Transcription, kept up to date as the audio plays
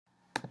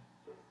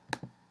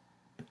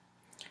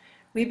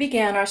We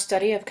began our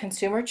study of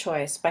consumer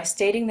choice by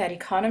stating that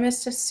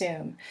economists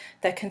assume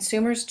that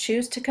consumers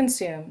choose to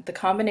consume the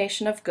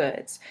combination of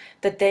goods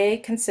that they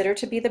consider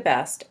to be the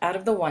best out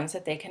of the ones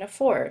that they can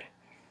afford.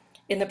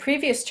 In the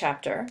previous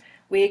chapter,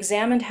 we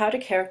examined how to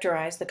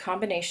characterize the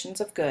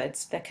combinations of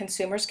goods that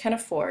consumers can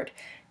afford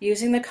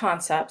using the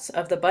concepts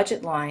of the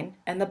budget line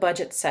and the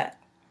budget set.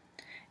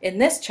 In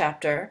this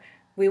chapter,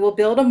 we will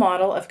build a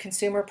model of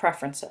consumer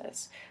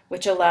preferences,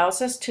 which allows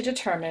us to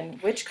determine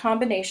which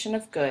combination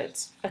of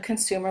goods a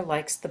consumer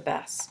likes the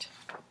best.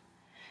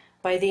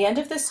 By the end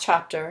of this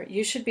chapter,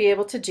 you should be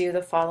able to do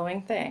the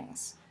following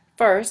things.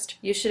 First,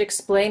 you should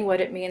explain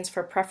what it means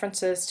for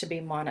preferences to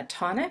be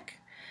monotonic,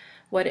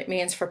 what it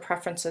means for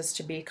preferences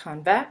to be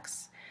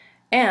convex,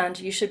 and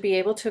you should be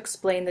able to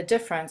explain the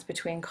difference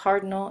between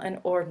cardinal and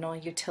ordinal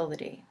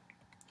utility.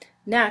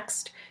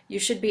 Next, you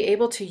should be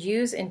able to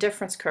use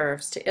indifference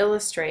curves to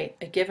illustrate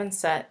a given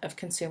set of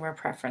consumer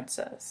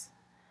preferences.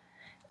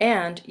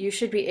 And you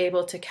should be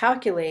able to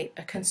calculate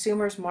a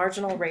consumer's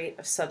marginal rate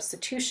of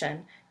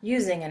substitution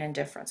using an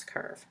indifference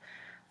curve.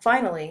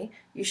 Finally,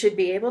 you should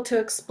be able to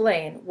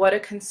explain what a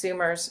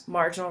consumer's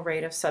marginal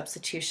rate of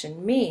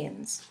substitution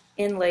means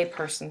in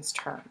layperson's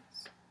terms.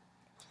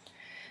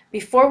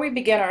 Before we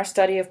begin our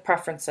study of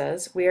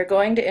preferences, we are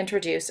going to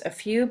introduce a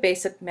few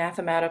basic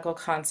mathematical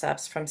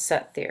concepts from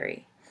set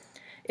theory.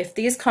 If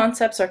these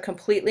concepts are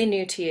completely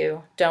new to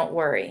you, don't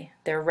worry,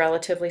 they're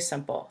relatively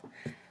simple.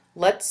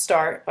 Let's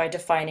start by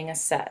defining a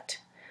set.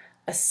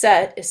 A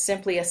set is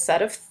simply a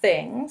set of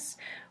things,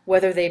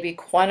 whether they be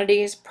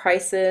quantities,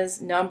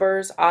 prices,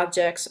 numbers,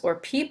 objects, or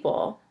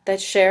people, that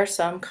share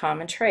some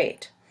common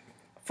trait.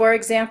 For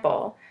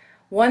example,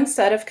 one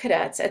set of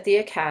cadets at the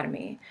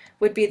academy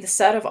would be the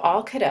set of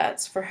all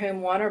cadets for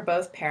whom one or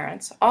both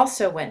parents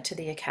also went to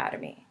the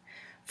academy.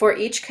 For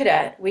each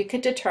cadet, we could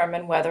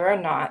determine whether or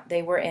not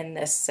they were in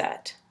this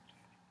set.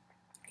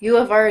 You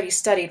have already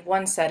studied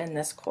one set in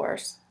this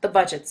course, the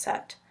budget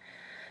set.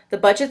 The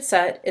budget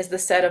set is the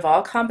set of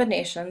all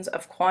combinations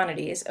of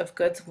quantities of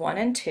goods 1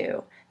 and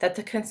 2 that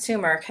the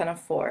consumer can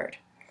afford.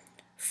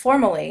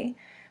 Formally,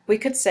 we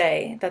could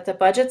say that the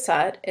budget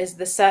set is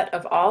the set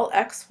of all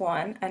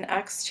x1 and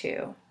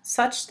x2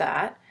 such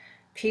that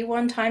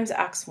p1 times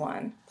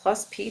x1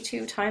 plus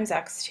p2 times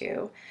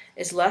x2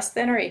 is less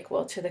than or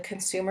equal to the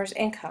consumer's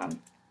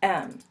income,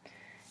 m.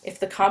 If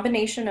the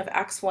combination of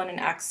x1 and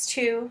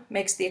x2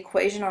 makes the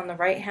equation on the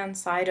right-hand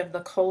side of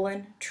the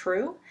colon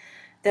true,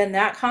 then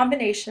that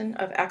combination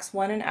of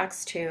x1 and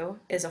x2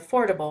 is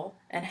affordable,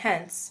 and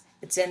hence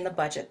it's in the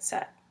budget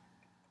set.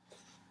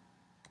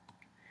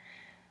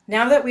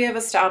 Now that we have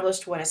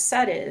established what a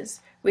set is,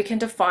 we can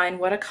define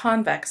what a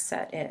convex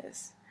set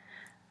is.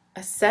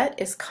 A set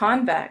is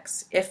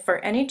convex if for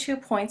any 2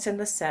 points in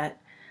the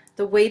set,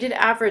 the weighted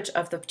average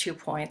of the 2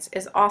 points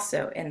is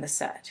also in the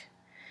set.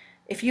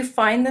 If you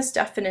find this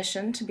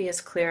definition to be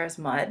as clear as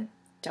mud,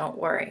 don't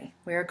worry,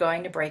 we are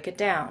going to break it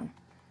down.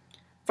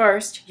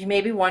 First, you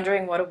may be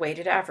wondering what a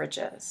weighted average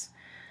is.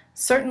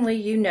 Certainly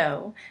you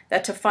know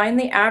that to find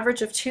the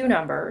average of 2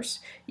 numbers,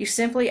 you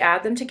simply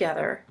add them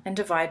together and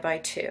divide by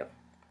 2.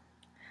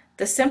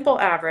 The simple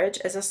average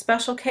is a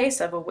special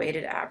case of a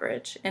weighted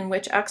average in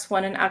which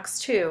x1 and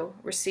x2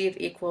 receive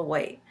equal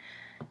weight.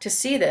 To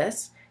see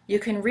this, you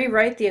can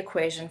rewrite the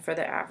equation for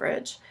the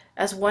average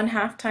as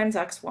 1/2 times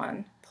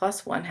x1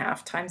 plus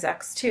 1/2 times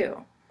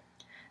x2.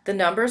 The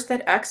numbers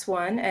that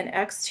x1 and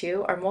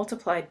x2 are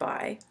multiplied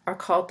by are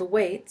called the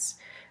weights,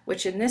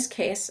 which in this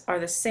case are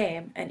the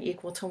same and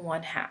equal to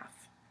 1/2.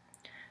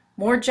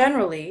 More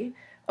generally,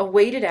 a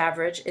weighted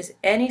average is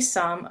any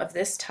sum of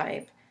this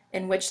type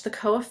in which the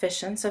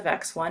coefficients of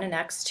x1 and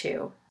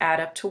x2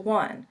 add up to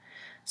 1.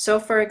 So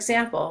for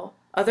example,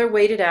 other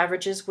weighted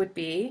averages would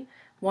be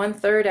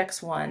 1/3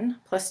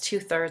 x1 plus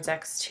 2/3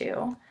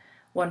 x2,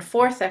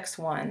 1/4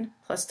 x1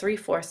 plus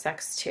 3/4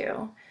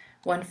 x2,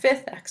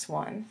 1/5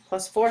 x1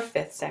 plus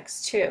 4/5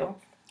 x2,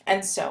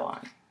 and so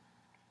on.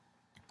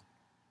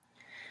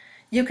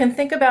 You can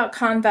think about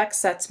convex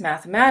sets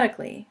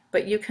mathematically,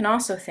 but you can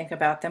also think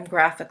about them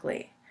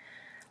graphically.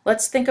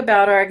 Let's think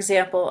about our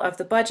example of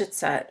the budget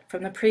set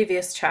from the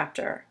previous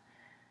chapter.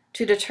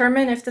 To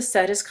determine if the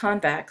set is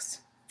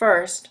convex,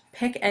 first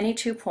pick any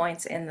 2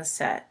 points in the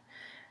set.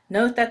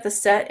 Note that the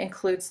set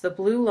includes the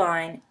blue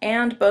line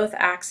and both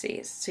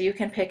axes, so you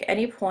can pick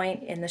any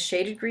point in the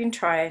shaded green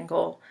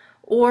triangle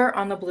or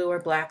on the blue or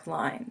black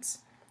lines.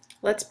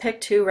 Let's pick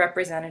 2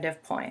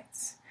 representative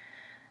points.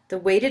 The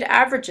weighted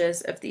averages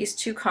of these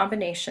 2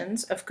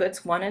 combinations of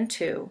goods 1 and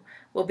 2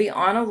 will be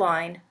on a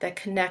line that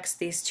connects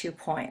these 2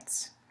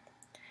 points.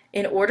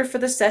 In order for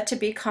the set to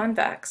be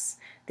convex,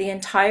 the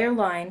entire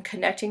line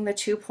connecting the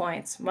 2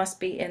 points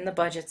must be in the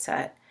budget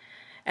set,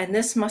 and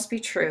this must be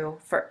true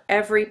for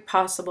every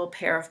possible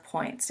pair of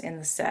points in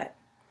the set.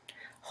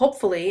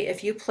 Hopefully,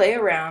 if you play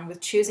around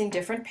with choosing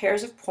different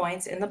pairs of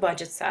points in the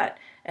budget set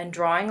and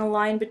drawing a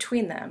line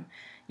between them,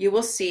 you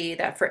will see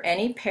that for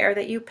any pair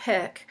that you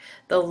pick,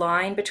 the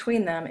line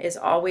between them is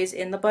always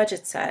in the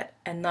budget set,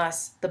 and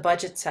thus the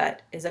budget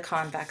set is a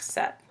convex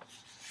set.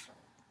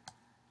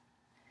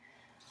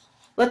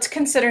 Let's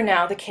consider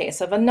now the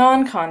case of a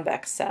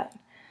non-convex set.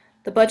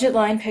 The budget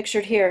line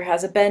pictured here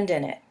has a bend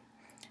in it.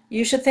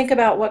 You should think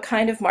about what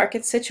kind of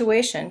market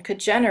situation could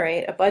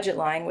generate a budget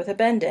line with a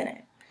bend in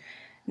it.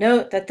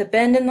 Note that the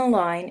bend in the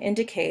line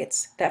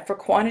indicates that for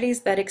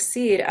quantities that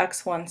exceed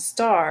x1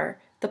 star,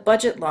 the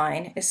budget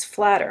line is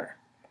flatter.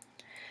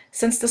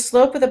 Since the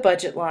slope of the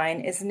budget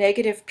line is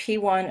negative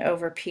P1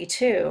 over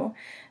P2,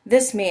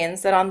 this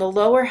means that on the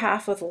lower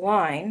half of the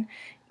line,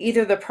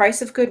 either the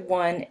price of good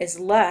 1 is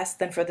less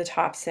than for the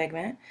top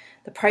segment,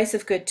 the price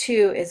of good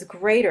 2 is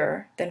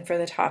greater than for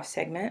the top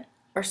segment,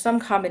 or some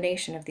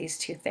combination of these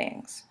two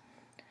things.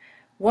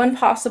 One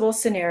possible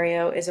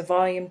scenario is a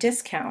volume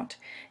discount,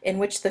 in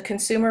which the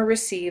consumer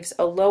receives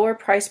a lower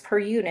price per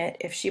unit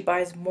if she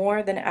buys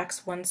more than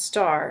x1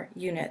 star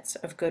units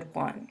of good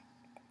 1.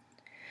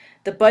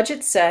 The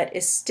budget set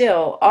is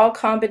still all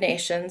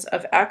combinations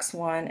of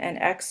x1 and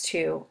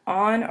x2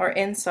 on or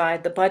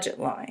inside the budget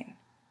line.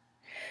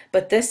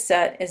 But this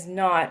set is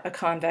not a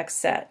convex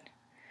set.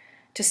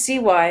 To see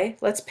why,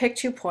 let's pick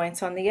 2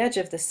 points on the edge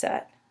of the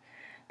set.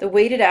 The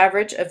weighted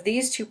average of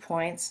these 2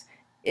 points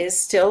is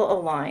still a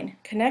line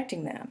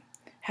connecting them.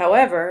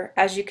 However,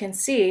 as you can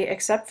see,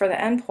 except for the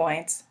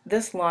endpoints,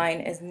 this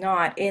line is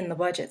not in the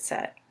budget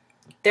set.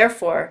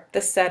 Therefore,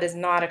 this set is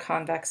not a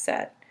convex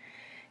set.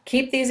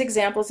 Keep these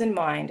examples in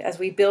mind as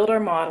we build our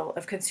model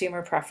of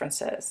consumer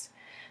preferences.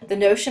 The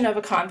notion of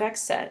a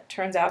convex set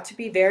turns out to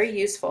be very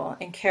useful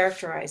in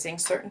characterizing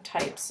certain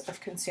types of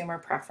consumer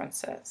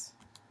preferences.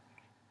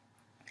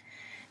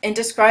 In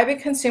describing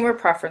consumer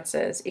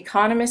preferences,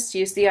 economists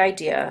use the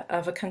idea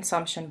of a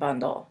consumption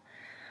bundle.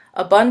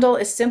 A bundle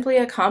is simply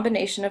a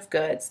combination of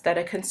goods that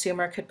a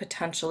consumer could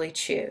potentially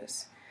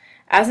choose.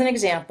 As an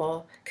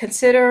example,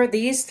 consider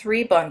these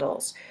 3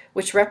 bundles,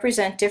 which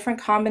represent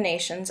different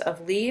combinations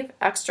of leave,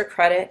 extra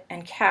credit,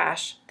 and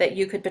cash that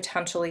you could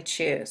potentially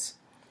choose.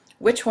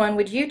 Which one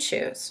would you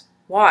choose?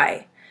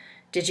 Why?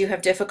 Did you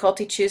have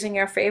difficulty choosing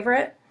your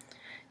favorite?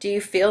 Do you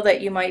feel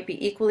that you might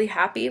be equally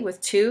happy with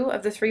 2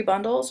 of the 3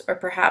 bundles, or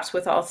perhaps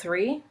with all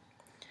 3?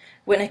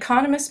 When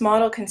economists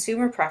model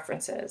consumer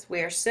preferences, we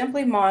are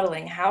simply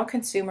modeling how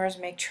consumers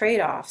make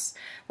trade-offs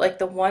like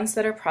the ones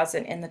that are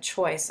present in the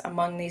choice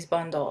among these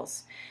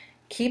bundles.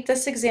 Keep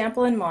this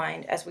example in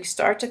mind as we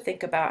start to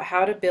think about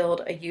how to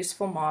build a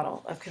useful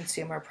model of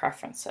consumer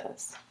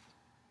preferences.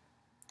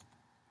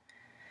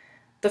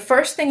 The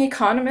first thing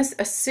economists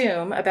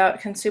assume about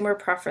consumer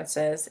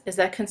preferences is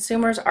that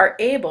consumers are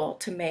able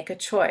to make a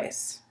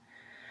choice.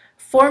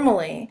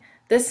 Formally,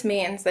 this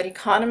means that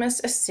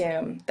economists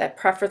assume that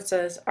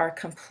preferences are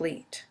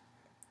complete.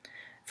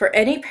 For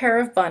any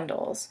pair of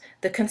bundles,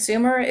 the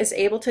consumer is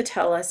able to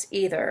tell us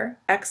either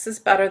X is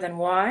better than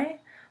Y,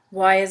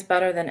 Y is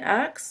better than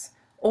X,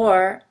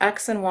 or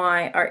X and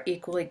Y are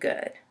equally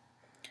good.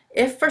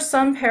 If for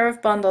some pair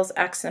of bundles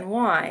X and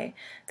Y,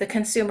 the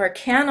consumer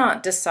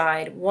cannot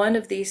decide one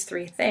of these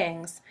 3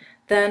 things,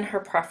 then her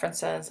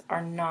preferences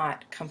are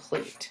not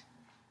complete.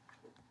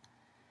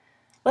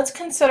 Let's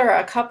consider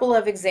a couple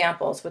of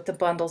examples with the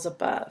bundles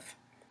above.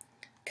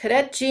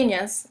 Cadet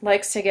Genius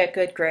likes to get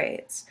good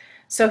grades,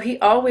 so he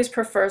always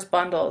prefers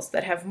bundles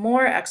that have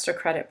more extra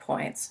credit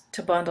points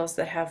to bundles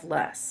that have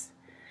less.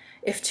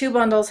 If 2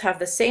 bundles have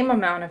the same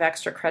amount of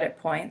extra credit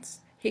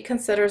points, he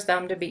considers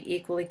them to be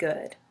equally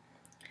good.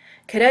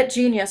 Cadet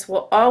Genius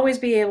will always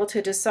be able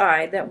to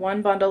decide that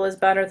one bundle is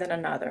better than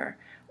another,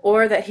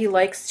 or that he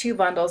likes 2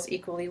 bundles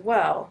equally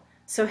well,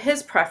 so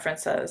his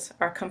preferences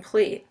are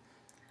complete.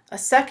 A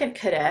second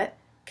cadet,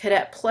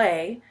 Cadet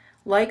Play,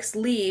 likes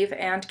leave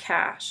and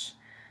cash.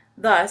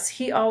 Thus,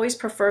 he always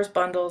prefers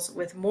bundles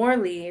with more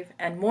leave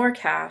and more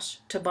cash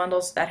to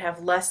bundles that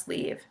have less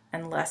leave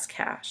and less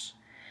cash.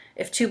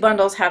 If 2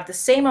 bundles have the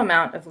same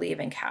amount of leave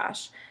and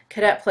cash,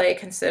 Cadet Play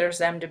considers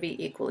them to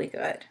be equally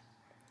good.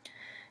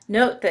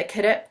 Note that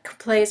Cadet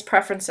Play's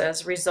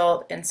preferences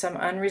result in some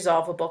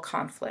unresolvable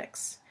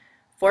conflicts.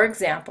 For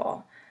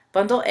example,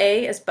 Bundle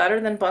A is better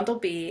than Bundle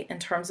B in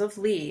terms of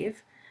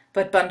leave,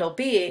 but Bundle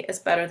B is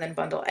better than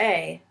Bundle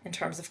A in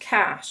terms of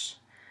cash.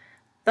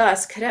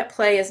 Thus, Cadet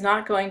Play is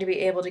not going to be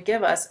able to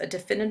give us a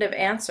definitive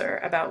answer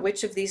about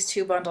which of these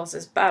 2 bundles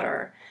is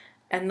better,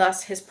 and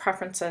thus his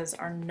preferences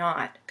are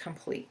not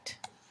complete.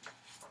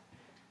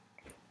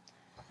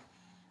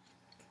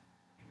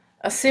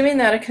 Assuming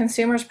that a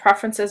consumer's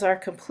preferences are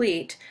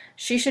complete,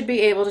 she should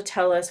be able to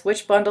tell us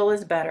which bundle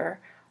is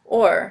better,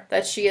 or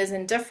that she is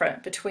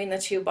indifferent between the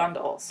 2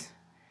 bundles.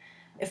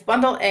 If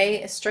Bundle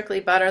A is strictly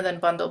better than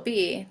Bundle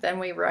B, then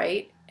we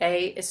write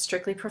A is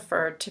strictly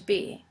preferred to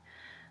B.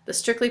 The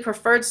strictly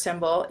preferred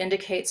symbol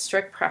indicates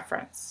strict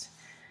preference.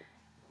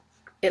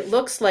 It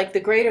looks like the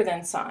greater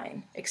than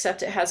sign,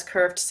 except it has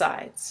curved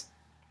sides.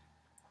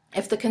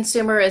 If the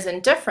consumer is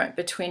indifferent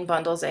between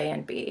bundles A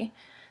and B,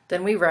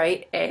 then we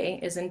write A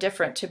is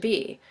indifferent to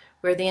B,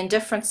 where the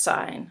indifference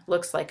sign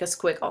looks like a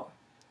squiggle.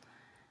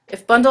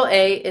 If bundle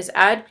A is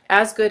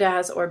as good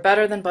as or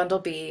better than bundle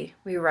B,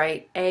 we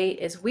write A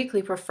is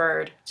weakly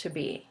preferred to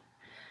B.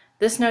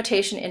 This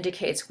notation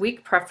indicates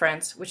weak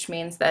preference, which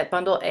means that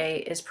bundle A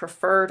is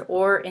preferred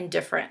or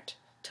indifferent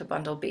to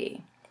bundle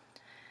B.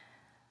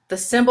 The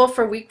symbol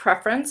for weak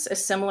preference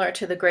is similar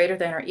to the greater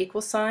than or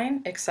equal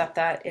sign, except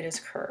that it is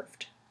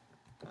curved.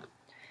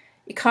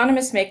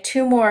 Economists make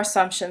two more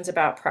assumptions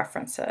about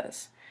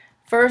preferences.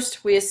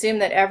 First, we assume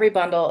that every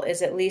bundle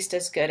is at least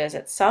as good as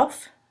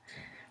itself.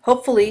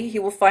 Hopefully,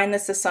 you will find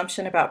this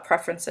assumption about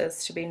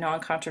preferences to be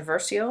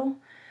non-controversial.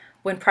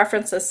 When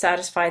preferences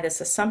satisfy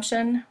this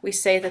assumption, we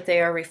say that they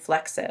are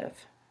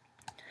reflexive.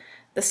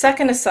 The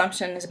second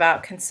assumption is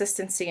about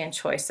consistency in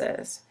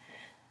choices.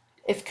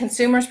 If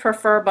consumers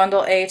prefer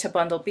bundle A to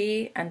bundle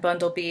B and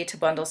bundle B to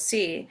bundle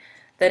C,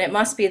 then it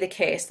must be the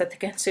case that the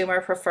consumer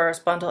prefers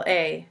bundle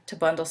A to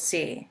bundle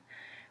C.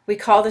 We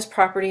call this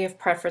property of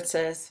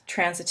preferences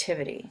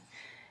transitivity.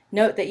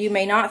 Note that you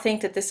may not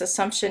think that this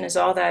assumption is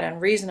all that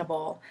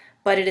unreasonable,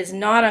 but it is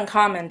not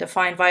uncommon to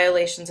find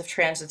violations of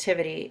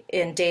transitivity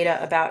in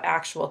data about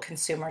actual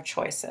consumer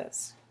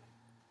choices.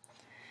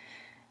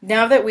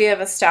 Now that we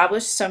have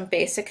established some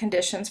basic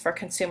conditions for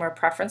consumer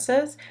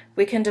preferences,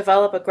 we can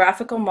develop a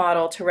graphical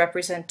model to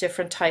represent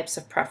different types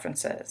of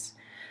preferences.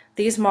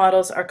 These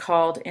models are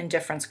called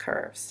indifference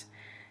curves.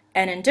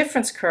 An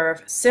indifference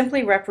curve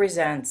simply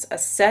represents a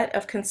set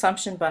of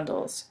consumption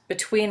bundles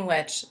between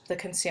which the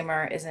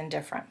consumer is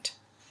indifferent.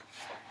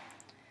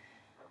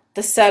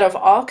 The set of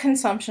all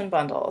consumption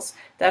bundles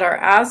that are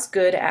as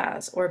good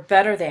as or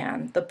better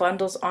than the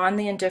bundles on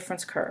the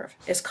indifference curve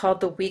is called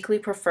the weakly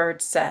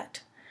preferred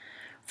set.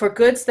 For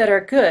goods that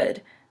are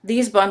good,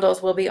 these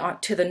bundles will be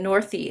to the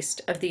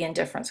northeast of the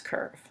indifference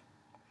curve.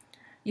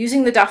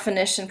 Using the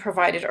definition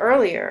provided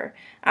earlier,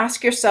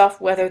 ask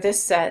yourself whether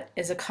this set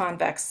is a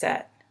convex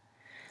set.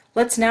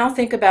 Let's now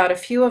think about a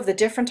few of the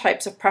different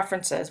types of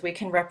preferences we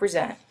can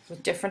represent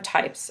with different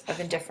types of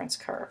indifference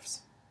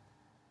curves.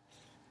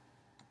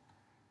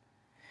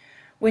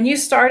 When you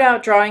start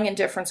out drawing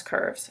indifference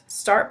curves,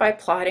 start by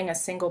plotting a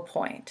single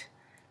point.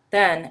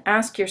 Then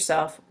ask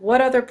yourself,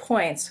 what other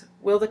points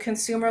will the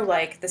consumer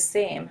like the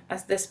same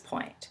as this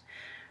point?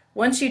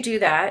 Once you do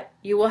that,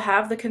 you will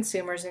have the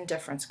consumer's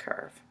indifference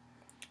curve.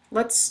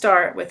 Let's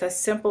start with a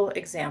simple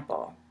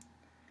example.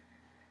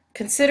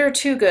 Consider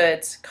two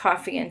goods,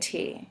 coffee and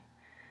tea.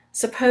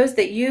 Suppose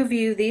that you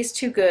view these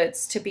two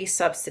goods to be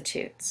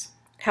substitutes.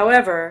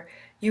 However,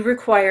 you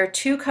require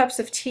 2 cups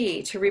of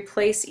tea to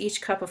replace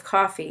each cup of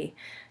coffee,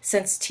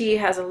 since tea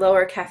has a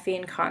lower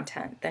caffeine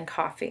content than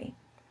coffee.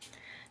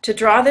 To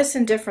draw this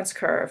indifference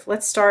curve,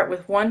 let's start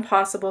with one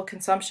possible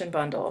consumption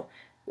bundle,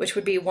 which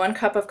would be 1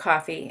 cup of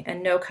coffee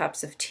and no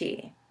cups of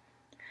tea.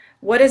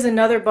 What is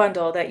another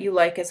bundle that you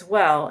like as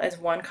well as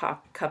 1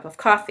 cup of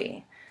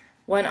coffee?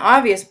 One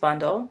obvious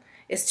bundle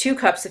is 2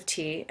 cups of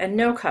tea and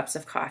no cups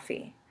of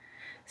coffee.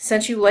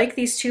 Since you like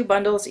these two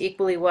bundles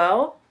equally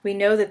well, we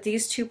know that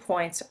these 2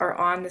 points are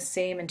on the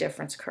same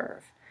indifference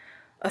curve.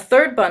 A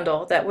third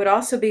bundle that would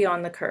also be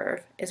on the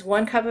curve is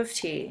 1 cup of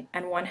tea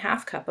and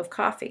 1/2 cup of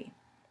coffee.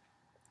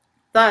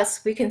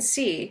 Thus, we can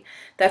see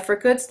that for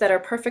goods that are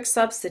perfect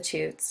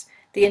substitutes,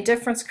 the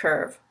indifference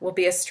curve will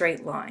be a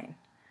straight line.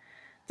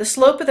 The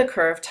slope of the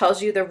curve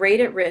tells you the rate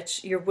at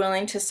which you're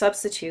willing to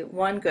substitute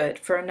one good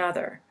for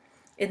another.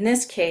 In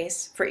this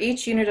case, for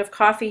each unit of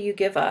coffee you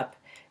give up,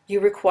 you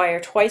require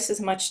twice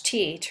as much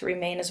tea to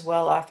remain as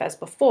well off as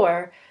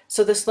before,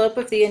 so the slope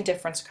of the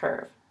indifference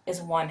curve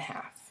is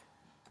 1/2.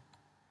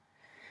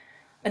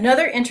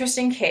 Another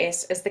interesting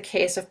case is the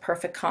case of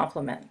perfect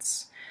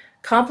complements.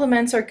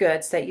 Complements are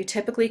goods that you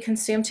typically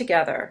consume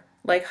together,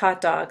 like hot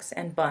dogs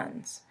and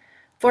buns.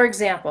 For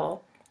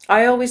example,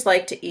 I always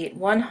like to eat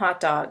 1 hot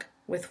dog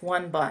with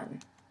 1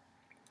 bun.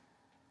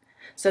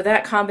 So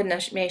that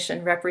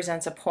combination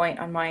represents a point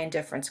on my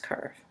indifference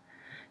curve.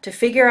 To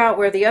figure out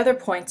where the other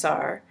points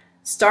are,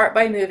 start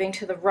by moving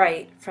to the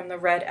right from the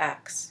red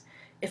X.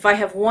 If I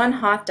have 1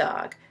 hot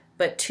dog,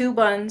 but 2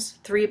 buns,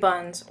 3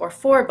 buns, or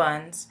 4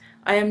 buns,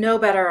 I am no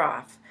better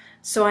off.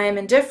 So I am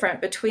indifferent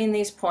between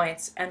these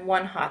points and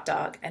 1 hot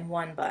dog and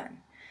 1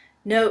 bun.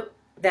 Note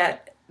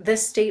that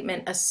this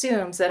statement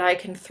assumes that I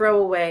can throw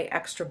away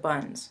extra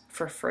buns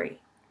for free.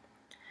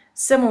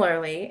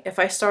 Similarly, if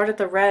I start at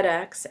the red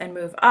X and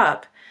move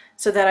up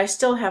so that I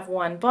still have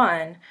 1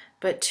 bun,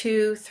 but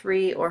 2,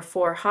 3, or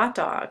 4 hot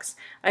dogs,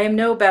 I am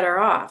no better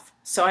off.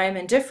 So I am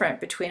indifferent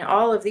between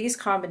all of these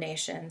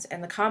combinations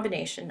and the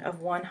combination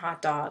of 1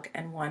 hot dog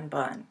and 1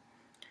 bun.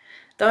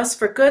 Thus,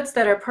 for goods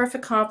that are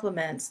perfect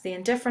complements, the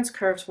indifference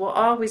curves will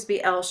always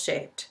be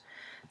L-shaped.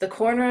 The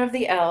corner of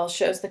the L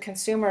shows the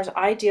consumer's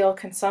ideal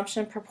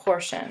consumption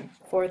proportion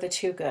for the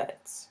 2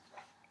 goods.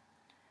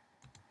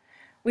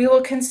 We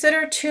will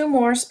consider 2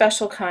 more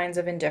special kinds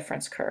of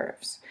indifference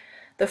curves.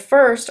 The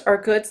first are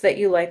goods that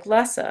you like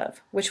less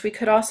of, which we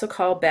could also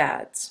call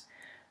bads.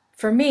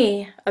 For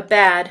me, a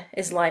bad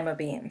is lima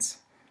beans.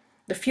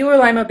 The fewer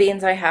lima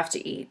beans I have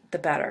to eat, the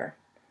better.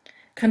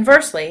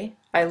 Conversely,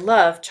 I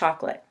love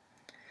chocolate.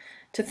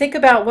 To think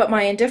about what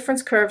my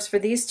indifference curves for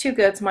these 2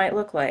 goods might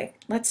look like,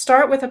 let's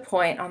start with a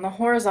point on the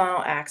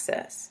horizontal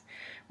axis,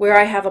 where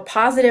I have a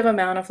positive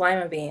amount of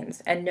lima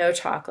beans and no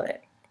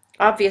chocolate.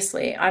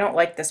 Obviously, I don't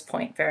like this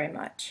point very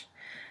much.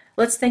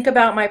 Let's think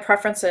about my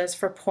preferences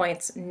for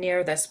points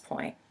near this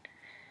point.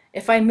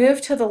 If I move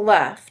to the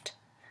left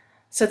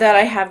so that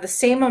I have the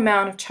same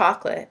amount of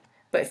chocolate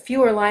but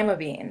fewer lima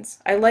beans,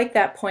 I like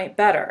that point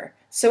better,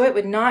 so it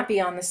would not be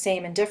on the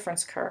same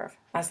indifference curve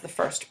as the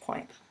first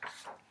point.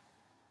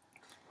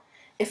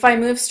 If I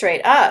move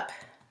straight up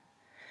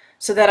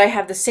so that I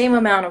have the same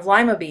amount of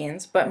lima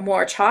beans but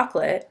more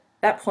chocolate,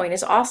 that point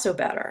is also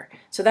better,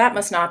 so that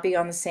must not be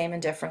on the same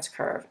indifference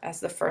curve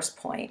as the first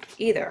point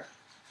either.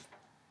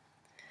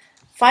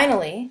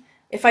 Finally,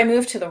 if I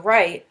move to the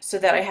right so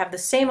that I have the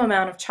same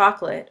amount of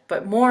chocolate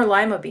but more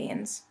lima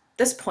beans,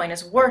 this point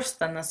is worse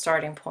than the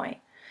starting point.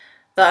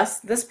 Thus,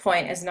 this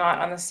point is not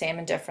on the same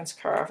indifference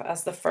curve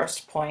as the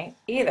first point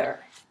either.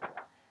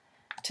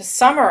 To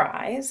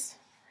summarize,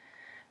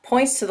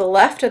 points to the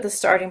left of the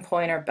starting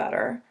point are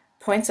better,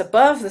 points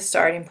above the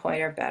starting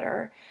point are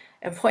better,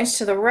 and points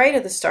to the right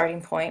of the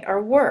starting point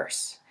are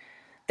worse.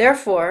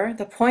 Therefore,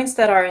 the points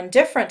that are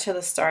indifferent to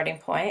the starting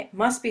point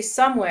must be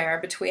somewhere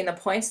between the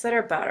points that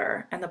are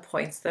better and the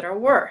points that are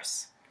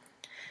worse.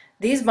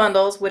 These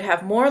bundles would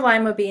have more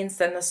lima beans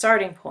than the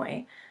starting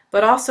point,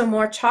 but also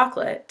more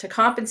chocolate to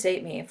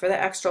compensate me for the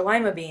extra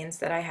lima beans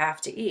that I have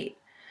to eat.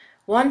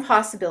 One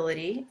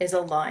possibility is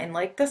a line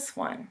like this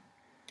one.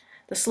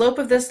 The slope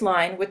of this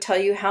line would tell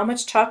you how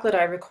much chocolate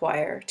I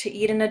require to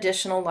eat an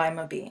additional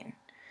lima bean.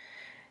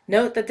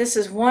 Note that this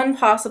is one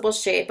possible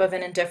shape of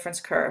an indifference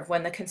curve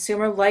when the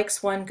consumer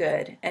likes one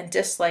good and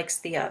dislikes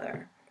the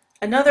other.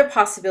 Another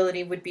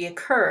possibility would be a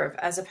curve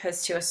as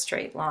opposed to a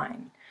straight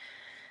line.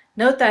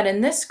 Note that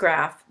in this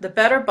graph, the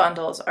better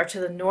bundles are to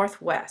the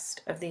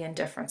northwest of the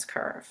indifference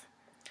curve.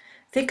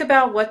 Think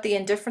about what the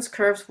indifference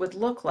curves would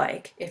look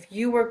like if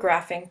you were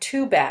graphing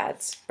two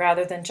bads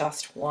rather than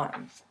just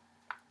one.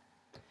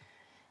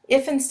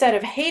 If instead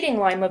of hating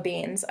lima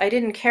beans, I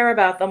didn't care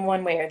about them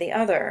one way or the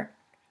other,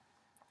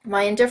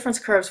 my indifference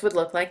curves would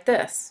look like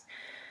this.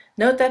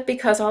 Note that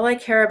because all I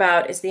care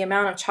about is the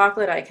amount of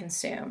chocolate I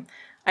consume,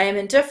 I am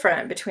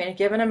indifferent between a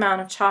given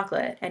amount of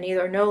chocolate and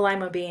either no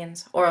lima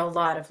beans or a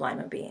lot of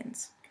lima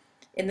beans.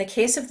 In the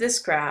case of this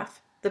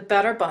graph, the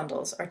better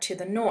bundles are to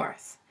the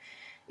north.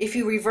 If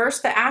you reverse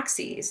the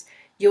axes,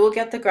 you will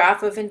get the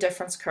graph of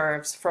indifference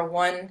curves for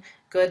one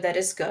good that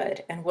is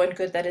good and one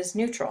good that is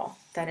neutral,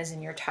 that is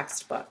in your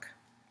textbook.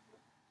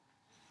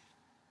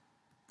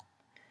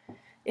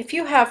 If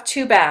you have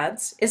two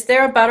bads, is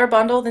there a better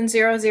bundle than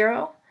 0,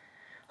 0?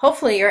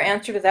 Hopefully your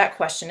answer to that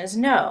question is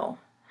no.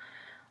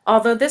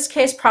 Although this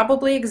case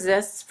probably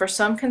exists for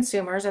some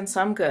consumers and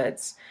some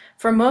goods,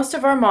 for most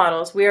of our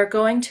models we are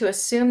going to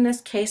assume this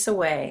case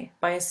away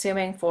by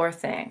assuming four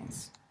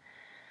things.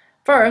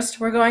 First,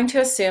 we're going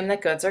to assume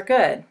that goods are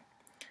good.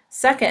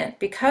 Second,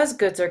 because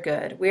goods are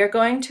good, we are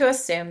going to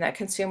assume that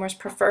consumers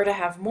prefer to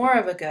have more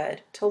of a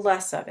good to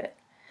less of it.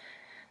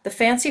 The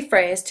fancy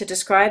phrase to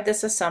describe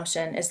this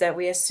assumption is that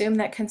we assume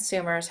that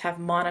consumers have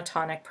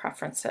monotonic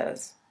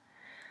preferences.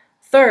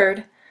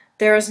 Third,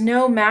 there is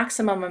no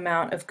maximum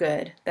amount of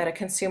good that a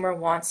consumer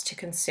wants to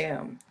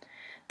consume.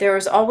 There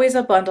is always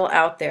a bundle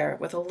out there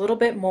with a little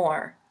bit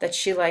more that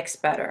she likes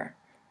better.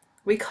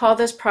 We call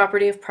this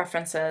property of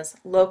preferences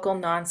local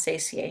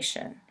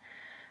non-satiation.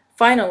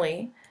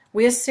 Finally,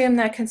 we assume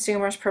that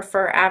consumers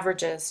prefer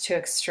averages to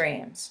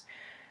extremes.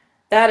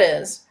 That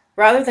is,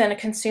 rather than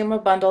consume a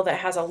bundle that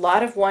has a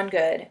lot of one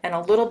good and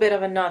a little bit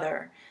of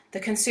another, the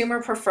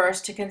consumer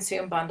prefers to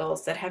consume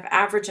bundles that have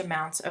average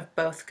amounts of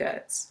both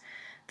goods.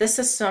 This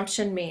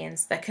assumption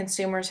means that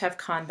consumers have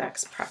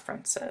convex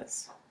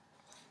preferences.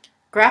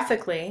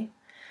 Graphically,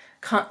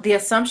 the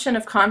assumption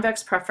of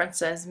convex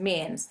preferences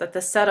means that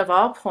the set of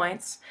all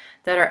points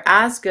that are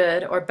as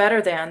good or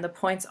better than the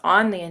points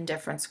on the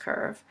indifference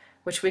curve,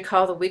 which we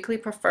call the weakly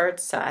preferred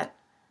set,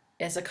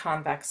 is a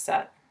convex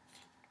set.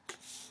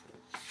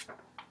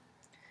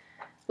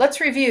 Let's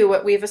review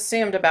what we've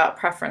assumed about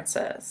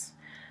preferences.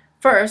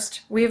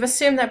 First, we've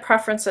assumed that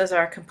preferences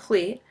are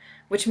complete,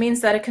 which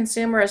means that a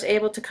consumer is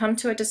able to come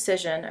to a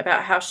decision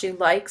about how she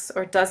likes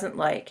or doesn't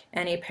like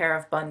any pair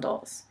of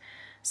bundles.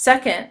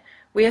 Second,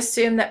 we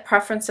assume that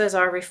preferences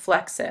are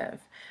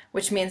reflexive,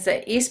 which means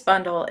that each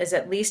bundle is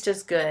at least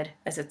as good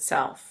as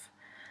itself.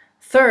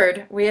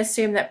 Third, we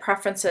assume that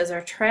preferences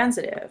are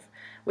transitive,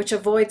 which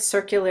avoids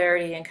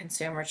circularity in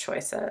consumer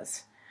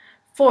choices.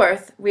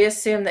 Fourth, we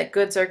assume that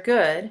goods are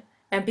good,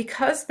 and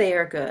because they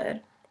are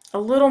good, a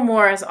little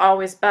more is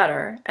always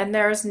better, and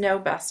there is no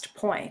best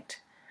point.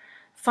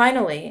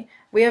 Finally,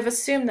 we have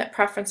assumed that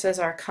preferences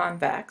are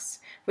convex,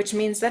 which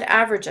means that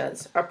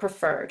averages are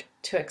preferred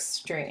to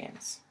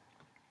extremes.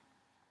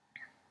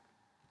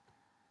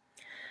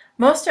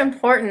 Most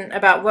important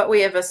about what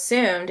we have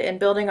assumed in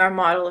building our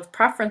model of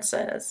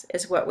preferences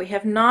is what we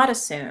have not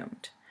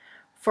assumed.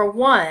 For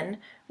one,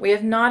 we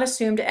have not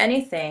assumed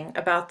anything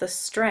about the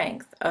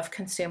strength of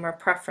consumer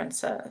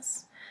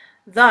preferences.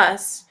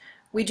 Thus,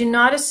 we do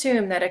not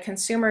assume that a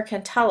consumer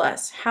can tell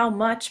us how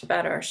much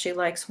better she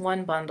likes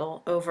one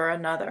bundle over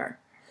another.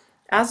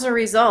 As a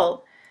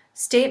result,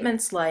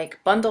 statements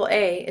like bundle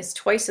A is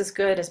twice as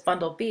good as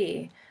bundle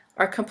B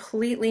are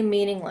completely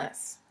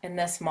meaningless in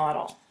this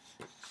model.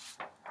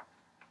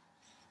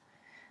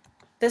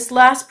 This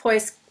last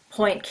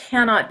point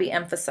cannot be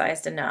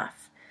emphasized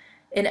enough.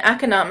 In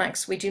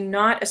economics, we do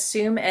not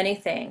assume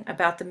anything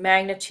about the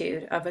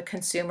magnitude of a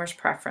consumer's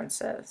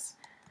preferences.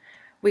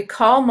 We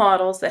call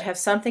models that have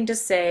something to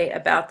say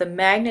about the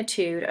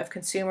magnitude of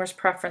consumers'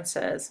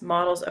 preferences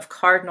models of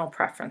cardinal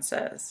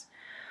preferences.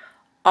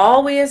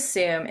 All we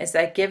assume is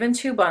that given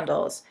two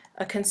bundles,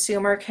 a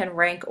consumer can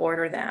rank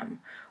order them,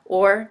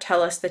 or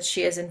tell us that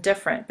she is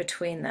indifferent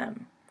between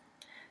them.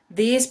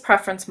 These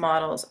preference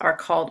models are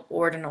called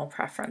ordinal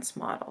preference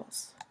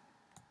models.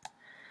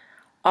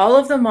 All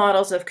of the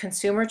models of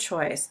consumer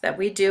choice that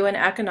we do in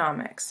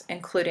economics,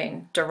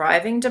 including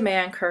deriving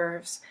demand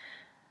curves,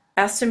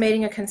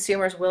 estimating a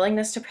consumer's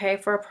willingness to pay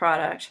for a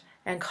product,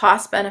 and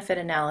cost-benefit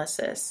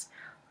analysis,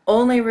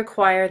 only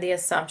require the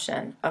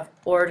assumption of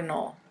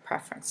ordinal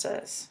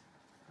preferences.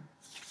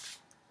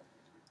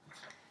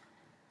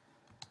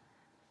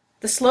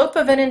 The slope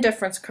of an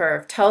indifference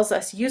curve tells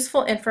us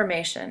useful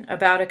information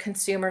about a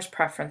consumer's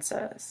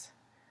preferences.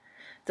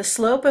 The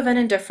slope of an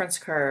indifference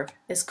curve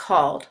is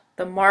called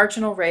the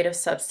marginal rate of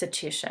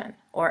substitution,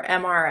 or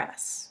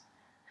MRS.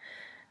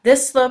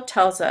 This slope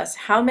tells us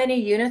how many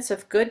units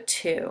of good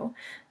 2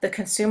 the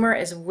consumer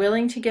is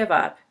willing to give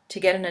up to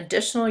get an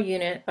additional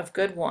unit of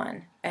good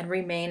 1 and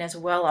remain as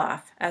well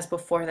off as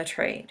before the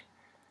trade.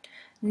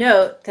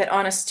 Note that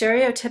on a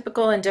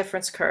stereotypical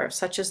indifference curve,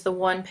 such as the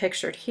one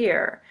pictured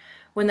here,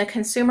 when the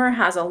consumer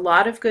has a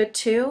lot of good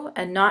 2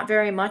 and not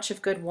very much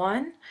of good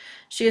 1,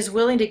 she is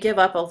willing to give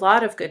up a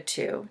lot of good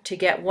 2 to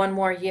get one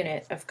more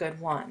unit of good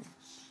 1.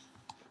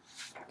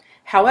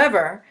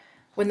 However,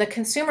 when the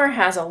consumer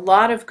has a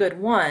lot of good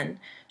 1,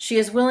 she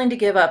is willing to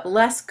give up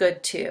less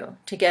good 2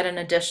 to get an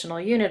additional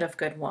unit of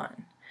good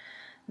 1.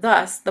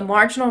 Thus, the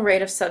marginal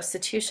rate of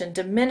substitution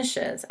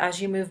diminishes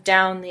as you move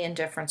down the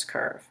indifference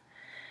curve.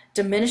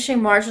 Diminishing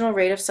marginal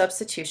rate of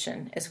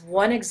substitution is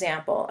one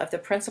example of the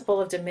principle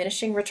of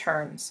diminishing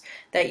returns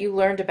that you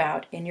learned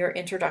about in your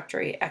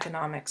introductory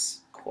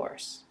economics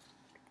course.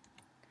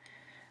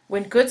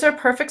 When goods are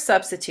perfect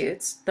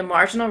substitutes, the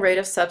marginal rate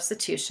of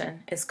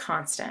substitution is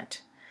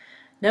constant.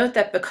 Note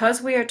that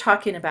because we are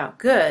talking about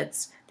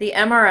goods, the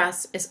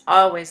MRS is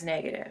always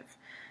negative.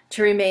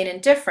 To remain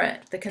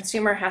indifferent, the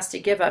consumer has to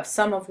give up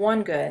some of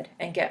one good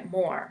and get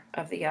more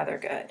of the other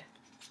good.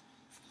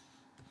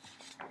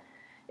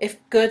 If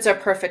goods are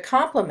perfect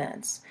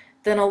complements,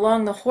 then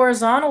along the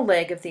horizontal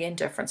leg of the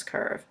indifference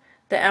curve,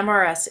 the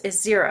MRS is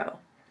 0.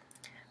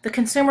 The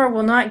consumer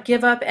will not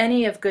give up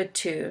any of good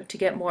 2 to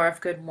get more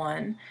of good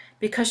 1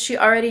 because she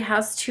already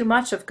has too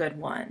much of good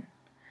 1.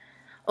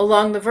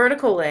 Along the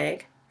vertical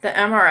leg, the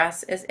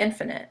MRS is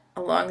infinite.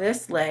 Along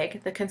this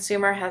leg, the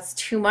consumer has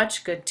too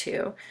much good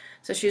 2,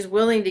 so she's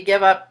willing to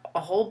give up a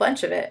whole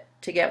bunch of it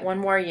to get one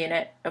more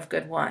unit of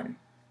good 1.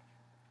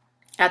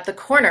 At the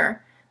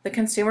corner, the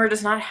consumer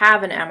does not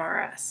have an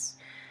MRS.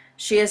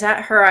 She is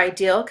at her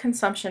ideal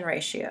consumption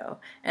ratio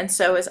and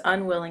so is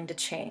unwilling to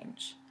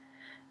change.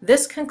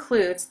 This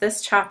concludes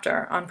this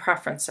chapter on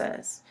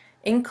preferences.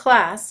 In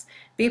class,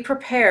 be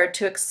prepared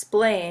to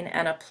explain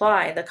and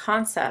apply the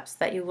concepts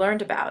that you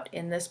learned about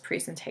in this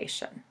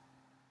presentation.